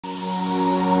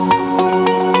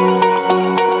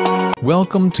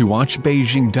Welcome to watch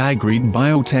Beijing Diagreat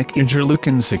Biotech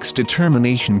Iterleukin 6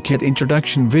 Determination Kit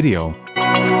Introduction video.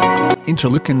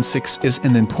 Interleukin 6 is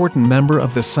an important member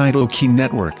of the cytokine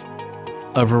network.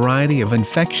 A variety of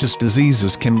infectious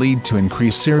diseases can lead to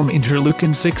increased serum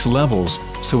interleukin 6 levels,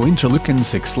 so interleukin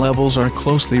 6 levels are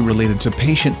closely related to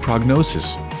patient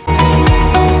prognosis.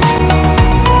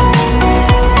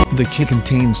 The kit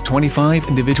contains 25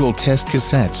 individual test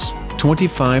cassettes,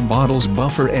 25 bottles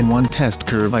buffer and 1 test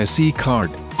curve IC card.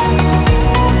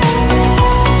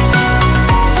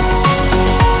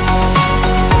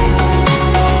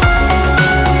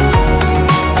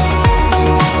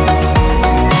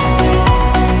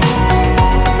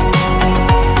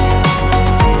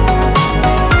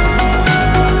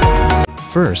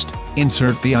 First,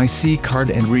 insert the IC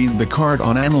card and read the card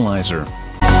on analyzer.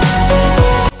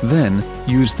 Then,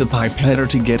 use the pipetter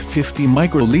to get 50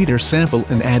 microliter sample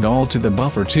and add all to the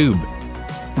buffer tube.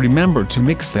 Remember to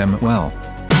mix them well.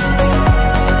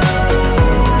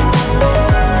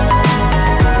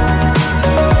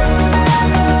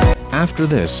 After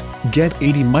this, get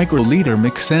 80 microliter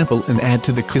mix sample and add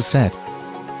to the cassette.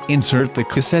 Insert the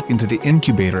cassette into the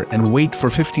incubator and wait for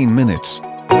 15 minutes.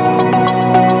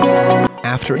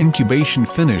 After incubation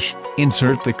finish,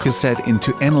 insert the cassette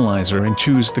into analyzer and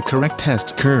choose the correct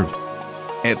test curve.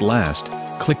 At last,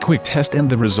 click Quick Test and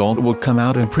the result will come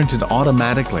out and printed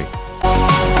automatically.